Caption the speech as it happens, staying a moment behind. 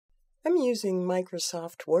I'm using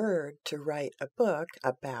Microsoft Word to write a book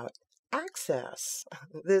about access.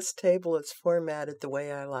 This table is formatted the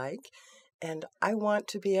way I like, and I want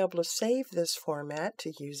to be able to save this format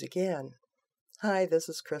to use again. Hi, this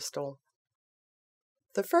is Crystal.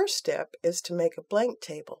 The first step is to make a blank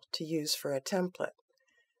table to use for a template.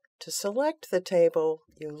 To select the table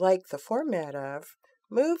you like the format of,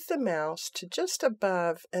 move the mouse to just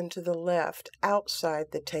above and to the left outside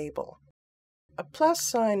the table. A plus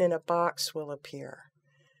sign in a box will appear.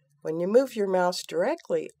 When you move your mouse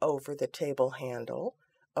directly over the table handle,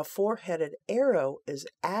 a four-headed arrow is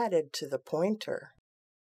added to the pointer.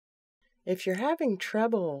 If you're having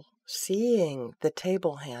trouble seeing the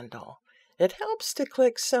table handle, it helps to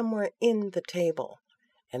click somewhere in the table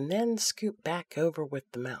and then scoot back over with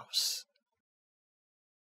the mouse.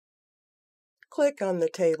 Click on the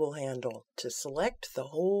table handle to select the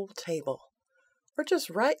whole table, or just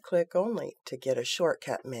right-click only to get a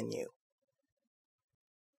shortcut menu.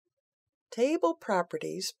 Table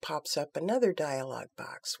Properties pops up another dialog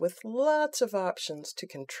box with lots of options to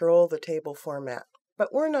control the table format,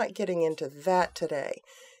 but we're not getting into that today.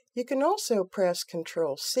 You can also press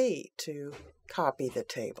Ctrl-C to copy the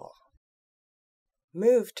table.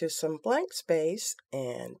 Move to some blank space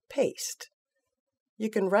and paste. You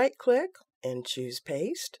can right-click and choose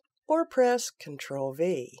Paste, or press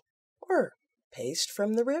Ctrl-V, or paste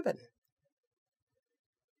from the ribbon.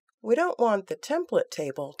 We don't want the template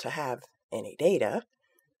table to have any data.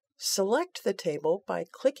 Select the table by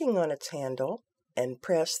clicking on its handle and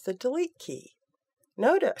press the Delete key.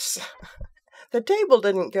 Notice, the table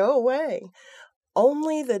didn't go away.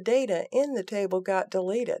 Only the data in the table got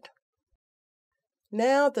deleted.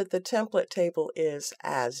 Now that the template table is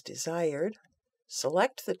as desired,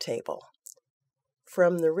 select the table.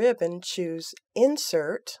 From the ribbon, choose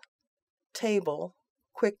Insert, Table,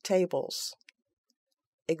 Quick Tables.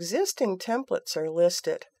 Existing templates are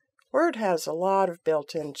listed. Word has a lot of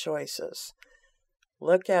built-in choices.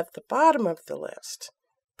 Look at the bottom of the list.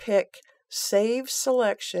 Pick Save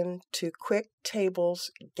Selection to Quick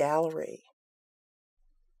Tables Gallery.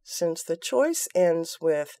 Since the choice ends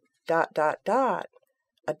with ...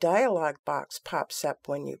 a dialog box pops up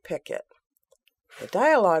when you pick it. The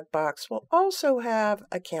dialog box will also have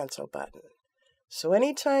a cancel button. So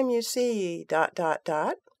anytime you see ...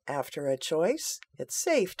 after a choice, it's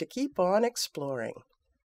safe to keep on exploring.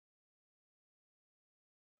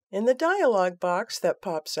 In the dialog box that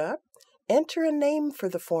pops up, enter a name for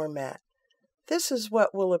the format. This is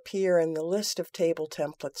what will appear in the list of table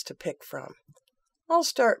templates to pick from. I'll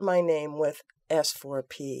start my name with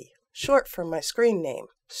S4P, short for my screen name,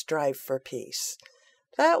 Strive for Peace.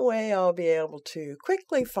 That way I'll be able to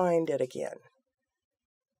quickly find it again.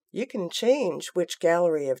 You can change which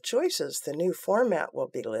gallery of choices the new format will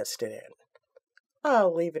be listed in.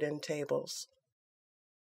 I'll leave it in Tables.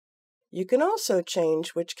 You can also change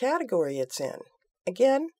which category it's in.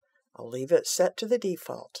 Again, I'll leave it set to the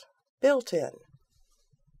default, Built-in.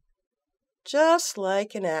 Just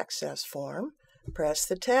like an access form, press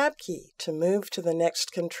the Tab key to move to the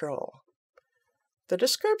next control. The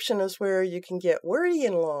description is where you can get wordy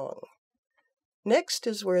and long. Next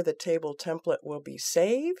is where the table template will be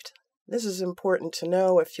saved. This is important to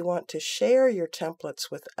know if you want to share your templates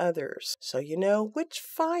with others, so you know which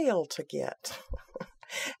file to get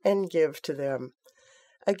and give to them.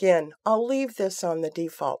 Again, I'll leave this on the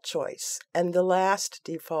default choice, and the last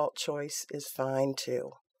default choice is fine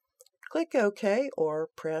too. Click OK or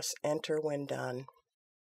press Enter when done.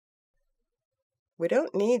 We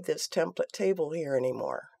don't need this template table here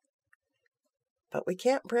anymore. But we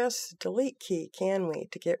can't press the Delete key, can we,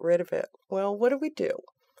 to get rid of it? Well, what do?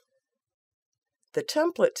 The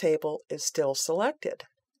template table is still selected.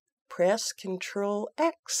 Press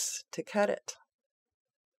Ctrl-X to cut it.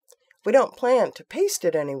 We don't plan to paste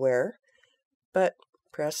it anywhere, but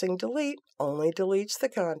pressing Delete only deletes the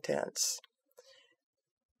contents.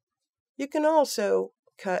 You can also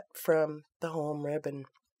cut from the Home ribbon,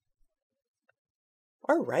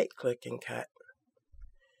 or right-click and cut.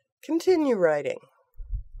 Continue writing.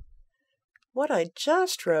 What I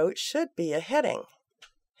just wrote should be a heading.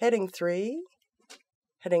 Heading 3,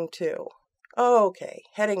 Heading 2. Okay,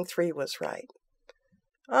 Heading 3 was right.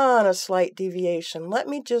 On a slight deviation, let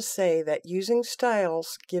me just say that using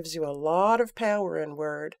styles gives you a lot of power in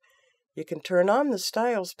Word. You can turn on the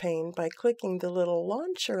Styles pane by clicking the little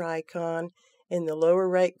launcher icon in the lower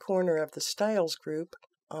right corner of the Styles group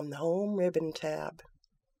on the Home ribbon tab.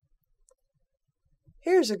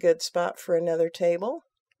 Here's a good spot for another table.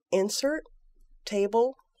 Insert,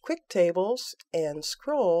 Table, Quick Tables, and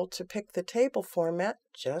scroll to pick the table format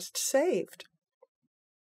just saved.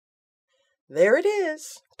 There it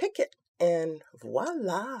is, pick it, and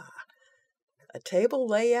voila! A table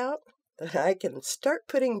layout that I can start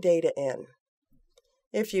putting data in.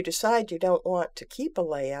 If you decide you don't want to keep a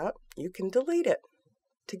layout, you can delete it.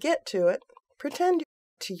 To get to it, pretend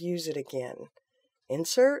to use it again.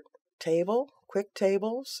 Insert, Table, Quick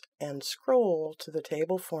Tables, and scroll to the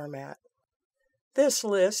table format. This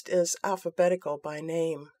list is alphabetical by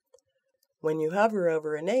name. When you hover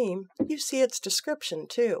over a name, you see its description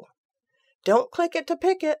too. Don't click it to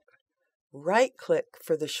pick it. Right-click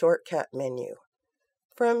for the shortcut menu.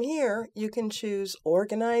 From here, you can choose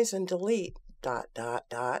Organize and Delete ...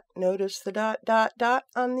 Notice the ...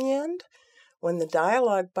 on the end? When the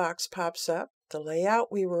dialog box pops up, the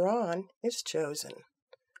layout we were on is chosen.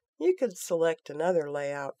 You could select another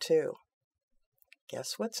layout too.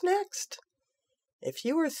 Guess what's next? If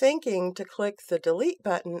you were thinking to click the Delete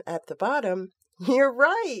button at the bottom, you're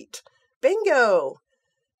right! Bingo!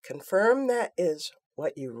 Confirm that is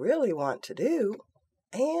what you really want to do,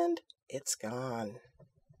 and it's gone.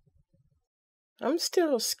 I'm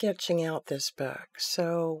still sketching out this book,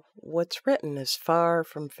 so what's written is far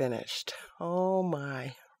from finished. Oh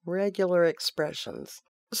my, regular expressions.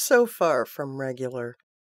 So far from regular.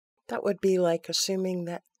 That would be like assuming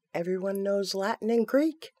that everyone knows Latin and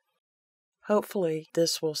Greek. Hopefully,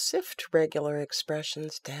 this will sift regular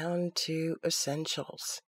expressions down to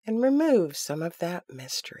essentials and remove some of that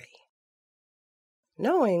mystery.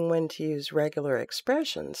 Knowing when to use regular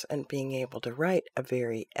expressions and being able to write a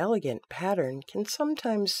very elegant pattern can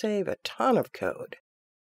sometimes save a ton of code.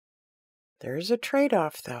 There's a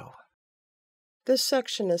trade-off, though. This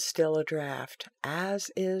section is still a draft, as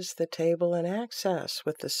is the table in Access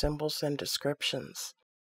with the symbols and descriptions.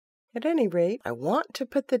 At any rate, I want to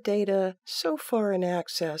put the data so far in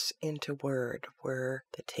Access into Word, where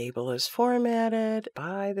the table is formatted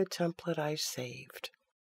by the template I saved.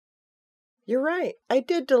 You're right, I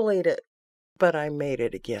did delete it, but I made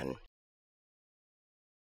it again.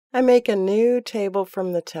 I make a new table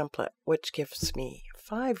from the template, which gives me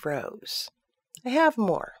 5 rows. I have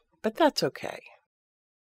more, but that's okay.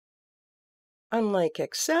 Unlike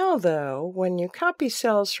Excel, though, when you copy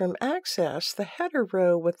cells from Access, the header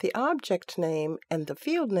row with the object name and the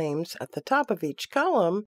field names at the top of each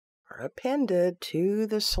column are appended to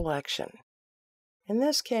the selection. In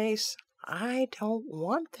this case, I don't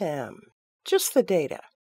want them, just the data.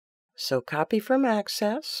 So copy from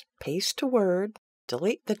Access, paste to Word,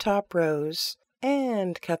 delete the top rows,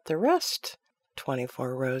 and cut the rest.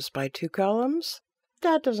 24 rows by 2 columns.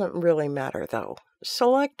 That doesn't really matter, though.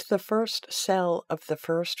 Select the first cell of the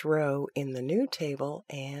first row in the new table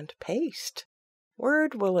and paste.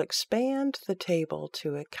 Word will expand the table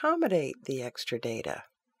to accommodate the extra data.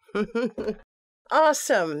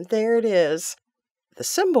 Awesome! There it is. The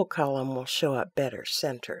symbol column will show up better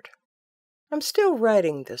centered. I'm still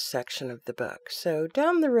writing this section of the book, so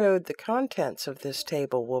down the road the contents of this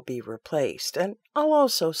table will be replaced, and I'll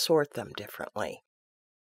also sort them differently.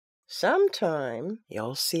 Sometime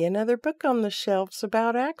you'll see another book on the shelves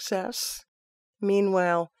about Access.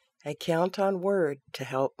 Meanwhile, I count on Word to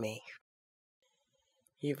help me.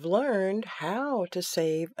 You've learned how to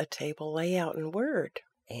save a table layout in Word,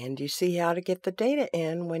 and you see how to get the data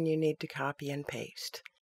in when you need to copy and paste.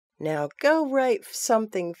 Now go write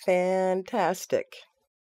something fantastic.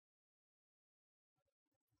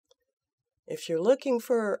 If you're looking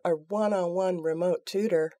for a one-on-one remote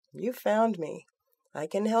tutor, you found me. I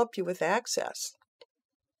can help you with Access.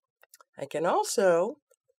 I can also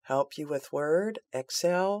help you with Word,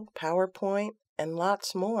 Excel, PowerPoint, and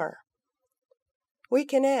lots more. We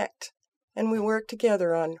connect, and we work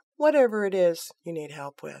together on whatever it is you need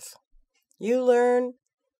help with. You learn,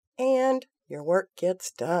 and your work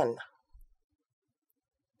gets done.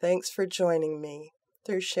 Thanks for joining me.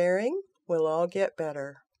 Through sharing, we'll all get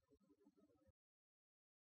better.